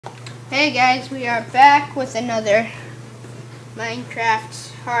Hey guys, we are back with another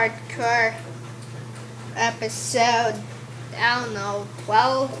Minecraft hardcore episode. I don't know,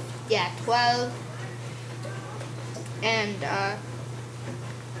 12? Yeah, 12. And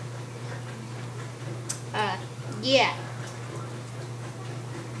yeah.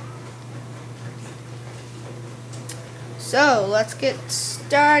 So let's get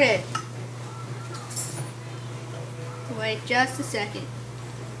started. Wait just a second.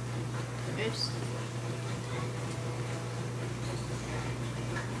 Oops.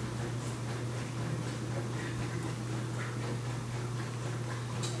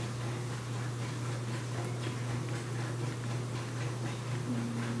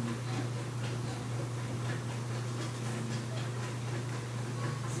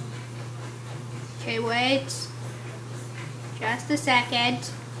 Okay, wait. Just a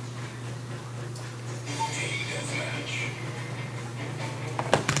second.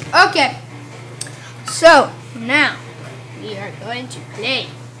 Okay. So, now, we are going to play.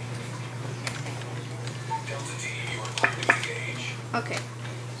 Okay,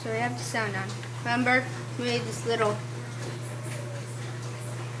 so we have the sound on. Remember, we made this little,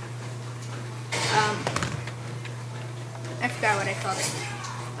 I forgot what I called it.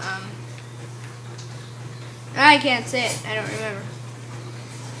 I can't say it, I don't remember.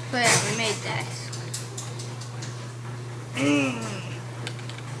 But yeah, we made that.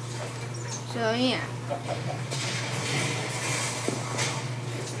 So, yeah.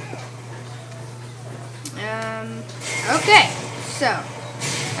 Okay, so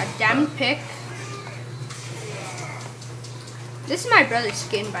a diamond pick. This is my brother's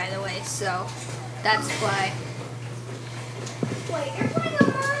skin, by the way, so that's why. Wait, you're playing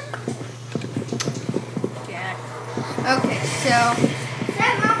online? Yeah. Okay, so.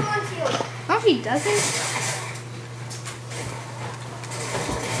 That mom wants you. Oh, he doesn't?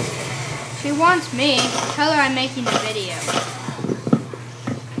 She wants me. Tell her I'm making a video.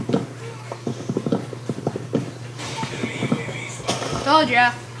 Told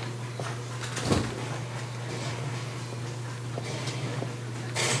ya.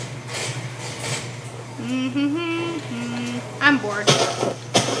 I'm bored.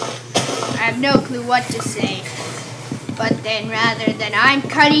 I have no clue what to say. But then rather than I'm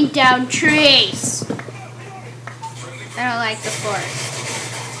cutting down trees. I don't like the forest.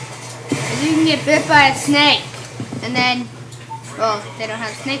 You can get bit by a snake. And then, well, they don't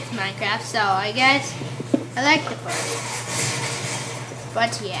have snakes in Minecraft, so I guess I like the forest.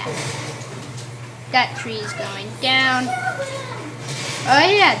 But yeah, that tree is going down. Oh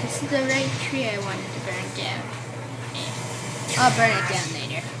yeah, this is the right tree I wanted to burn down. I'll burn it down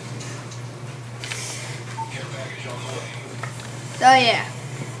later. So yeah,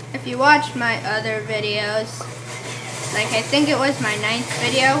 if you watched my other videos, like I think it was my 9th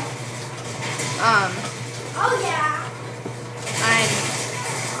video, Oh yeah.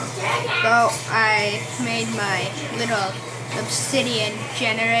 I made my little obsidian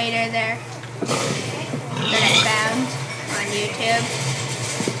generator there that I found on YouTube.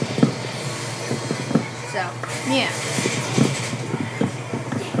 So yeah,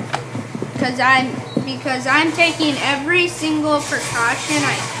 because I'm taking every single precaution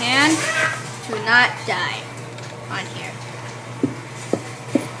I can to not die on here.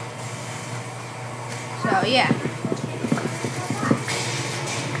 So yeah,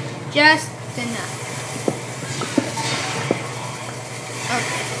 just enough.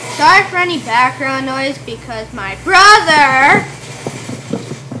 Okay, sorry for any background noise because my brother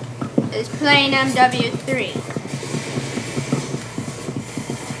is playing MW3.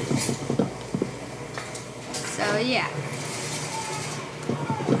 So yeah.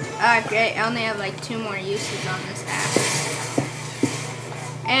 Oh great, I only have like 2 more uses on this app.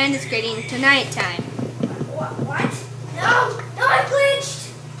 And it's getting to nighttime. What? No, I glitched.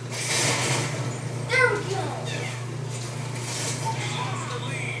 There we go.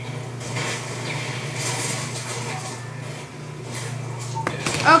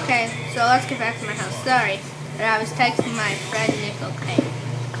 Okay, so let's get back to my house. Sorry, but I was texting my friend Nickel K.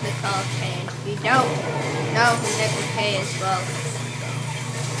 And if you don't know who Nickel K is, well,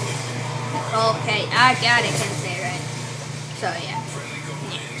 Nickel K. I got it, can say right. So yeah.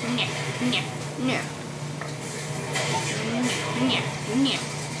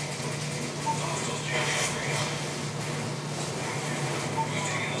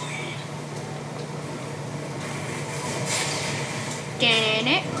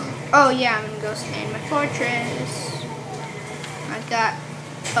 Oh yeah, I'm gonna go stay in my fortress. I got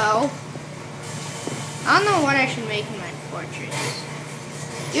bow. I don't know what I should make in my fortress.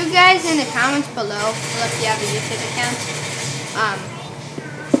 You guys in the comments below, if you have a YouTube account,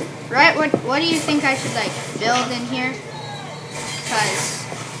 Right? What do you think I should like build in here? Because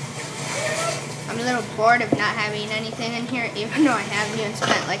I'm a little bored of not having anything in here, even though I haven't even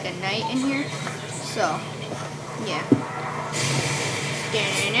spent like a night in here. So, yeah.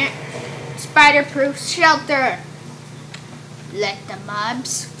 Spider-proof shelter. Let the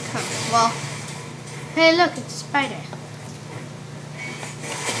mobs come. Well, hey, look, it's a spider.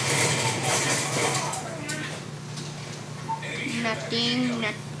 Nothing.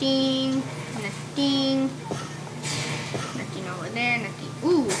 Nothing over there, nothing.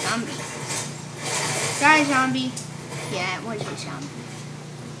 Ooh, zombie. Guy zombie. Yeah, it was a zombie.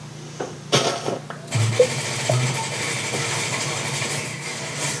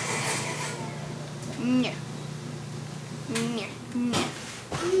 Yeah.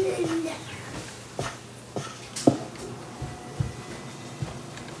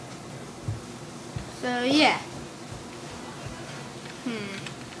 So yeah.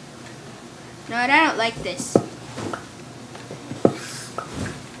 No, I don't like this.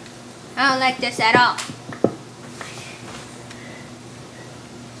 I don't like this at all.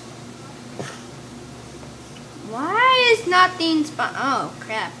 Why is nothing spawn? Oh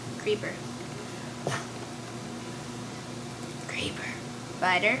crap, creeper.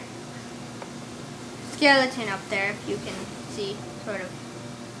 Spider. Skeleton up there, if you can see, sort of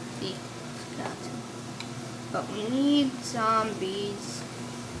see skeleton. But we need zombies.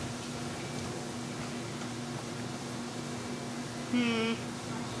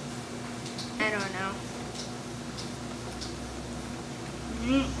 I don't know.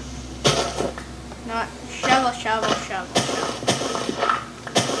 Not shovel.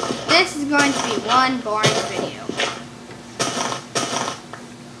 This is going to be one boring video.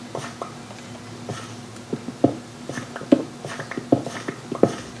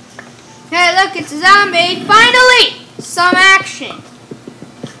 Hey, look, it's a zombie! Finally! Some action!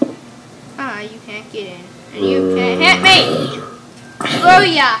 Ah, you can't get in. And you can't hit me!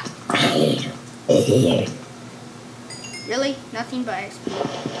 Booyah! Really? Nothing but XP.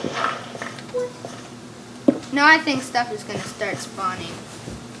 No, I think stuff is gonna start spawning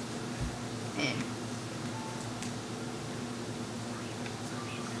in.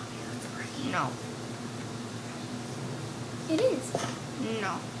 No. It is.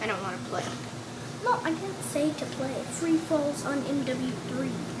 No, I don't want to play. No, I didn't say to play. Free falls on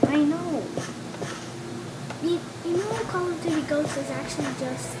MW3. I know. You know Call of Duty Ghosts is actually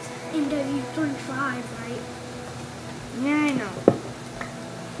just MW3.5, right? Yeah, I know.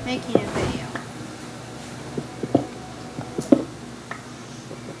 Making a video.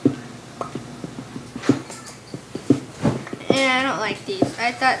 And I don't like these.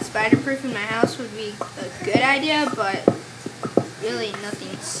 I thought spider-proof in my house would be a good idea, but really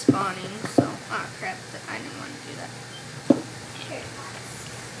nothing's spawning, so oh crap, I didn't want to do that.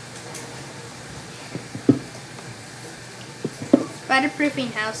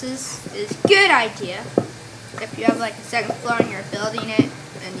 Spider-proofing houses is a good idea if you have like a second floor and you're building it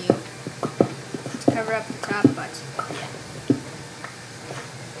and you cover up the top, but yeah.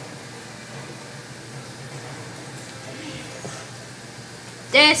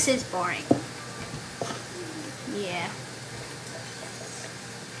 This is boring. Yeah.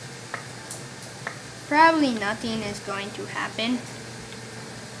 Probably nothing is going to happen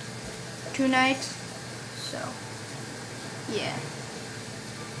tonight, so yeah.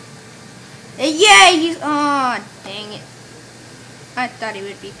 Yay! He's oh dang it! I thought he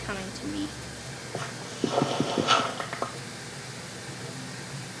would be coming to me.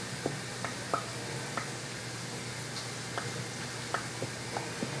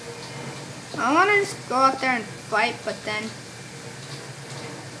 I want to just go out there and fight, but then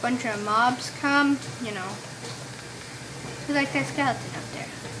a bunch of mobs come, you know. So like that skeleton up there.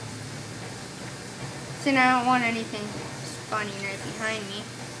 So now I don't want anything spawning right behind me.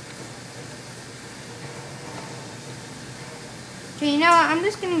 Okay, you know what? I'm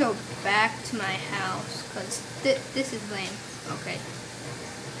just gonna go back to my house because this is lame. Okay.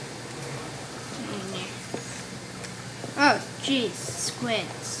 Oh, jeez,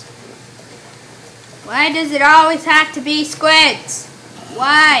 squids. Why does it always have to be squids?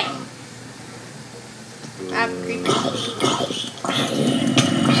 Why? Creeper.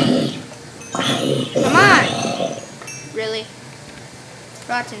 Come on! Really?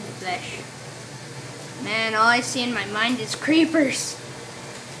 Rotten flesh. Man, all I see in my mind is creepers.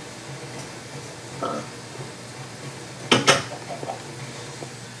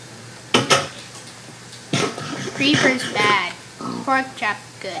 Creepers bad. Pork chop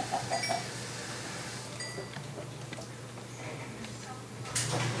good.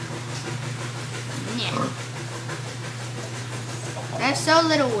 Yeah. I have so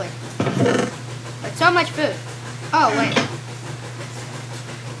little wood. But so much food. Oh, wait.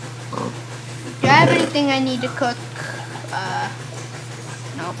 Do I have anything I need to cook?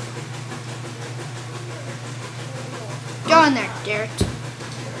 Nope. Go in there, dirt.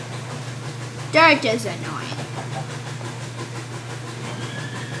 Dirt is annoying.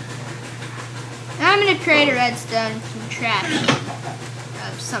 Now I'm gonna create a redstone contraption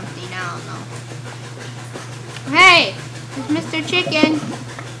of something, I don't know. Hey, it's Mr. Chicken.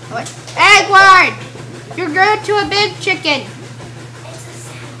 What? Eggward! You grew to a big chicken.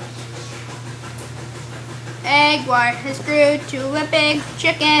 Eggward has grew to a big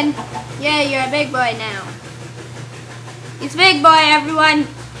chicken. Yeah, you're a big boy now. He's a big boy, everyone.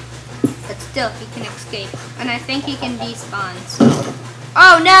 But still, he can escape. And I think he can despawn, so.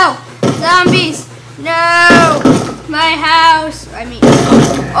 Oh no! Zombies! No! My house! I mean,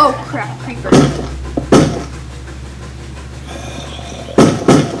 oh crap, creeper.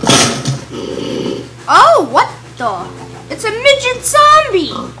 Oh, what the? It's a midget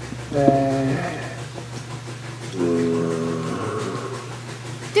zombie!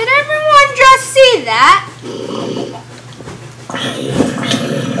 Did everyone just see that?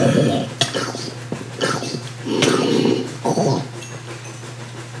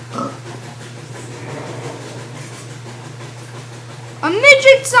 A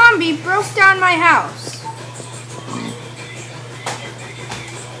midget zombie broke down my house.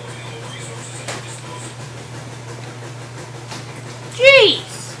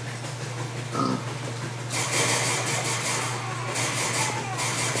 Jeez.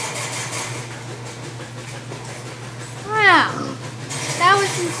 Wow. That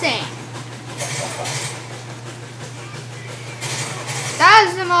was insane. That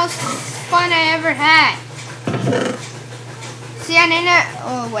was the most fun I ever had. See, I need to...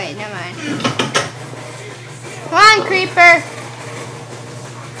 Oh, wait, never mind. Come on, creeper.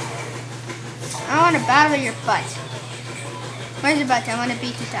 I want to battle your butt. Where's your butt? I want to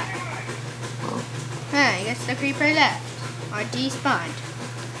beat it up. Huh, I guess the creeper left. Or despawned.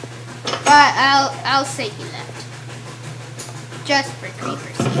 But I'll say he left. Just for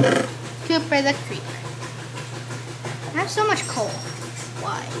creeper's sake. Cooper the creeper. I have so much coal.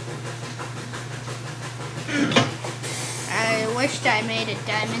 Why? I wished I made a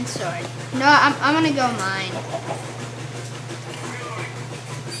diamond sword. No, I'm gonna go mine.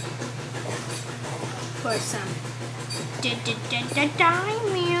 For some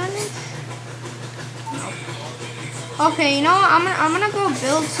diamond. Okay, you know what? I'm gonna go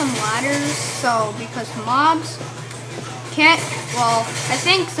build some ladders. So because mobs can't. Well, I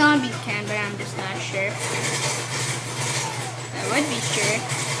think zombies can, but I'm just not sure. I would be sure,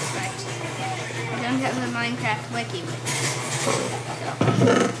 but I don't have the Minecraft wiki with me. So.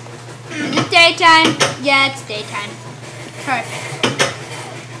 Is it daytime? Yeah, it's daytime. Perfect.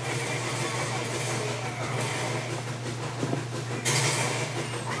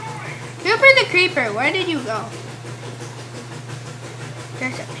 Cooper the creeper, where did you go?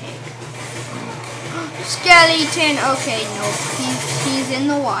 There's a pig. Skeleton. Okay, nope. He's in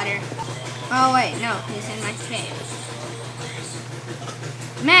the water. Oh wait, no, he's in my cave.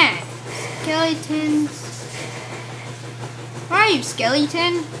 Man, skeletons. Where are you,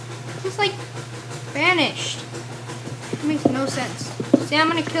 skeleton? Just like vanished. It makes no sense. See, I'm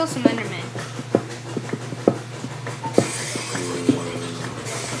gonna kill some endermen.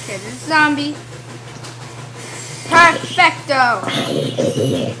 Okay, this is zombie. Perfecto.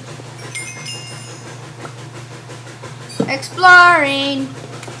 Exploring.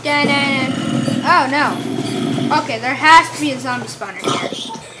 Da-da-da. Oh no. Okay, there has to be a zombie spawner here.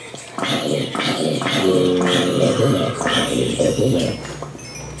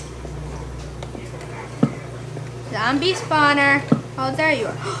 Zombie spawner. Oh, there you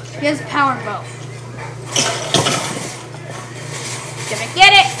are. He has a power bow. Did I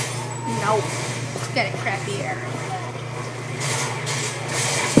get it? Nope. Let's get a crappy arrow.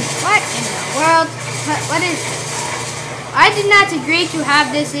 What in the world? What is this? I did not agree to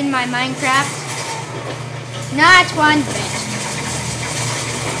have this in my Minecraft. Not one bit.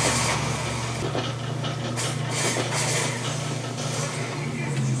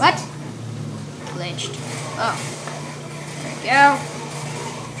 What? Glitched. Oh. There we go.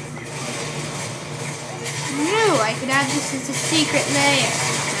 No, I could have this as a secret layer.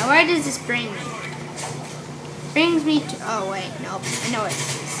 Now where does this bring me? Brings me to... Oh wait, nope. I know what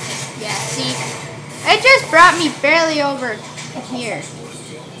this is. Yeah, see? It just brought me barely over here.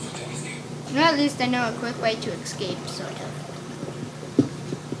 Well, at least I know a quick way to escape, sort of.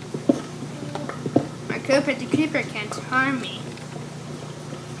 My Cooper the creeper can't harm me.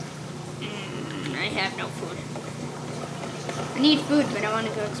 I have no food. I need food, but I want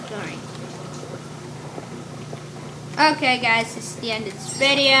to go exploring. Okay, guys, this is the end of this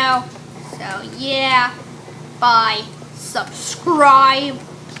video. So, yeah. Bye. Subscribe.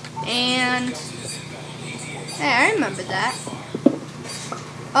 And... hey, I remember that.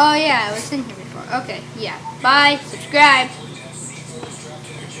 Oh, yeah, I was in here before. Okay, yeah. Bye. Subscribe.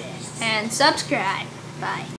 And subscribe. Bye.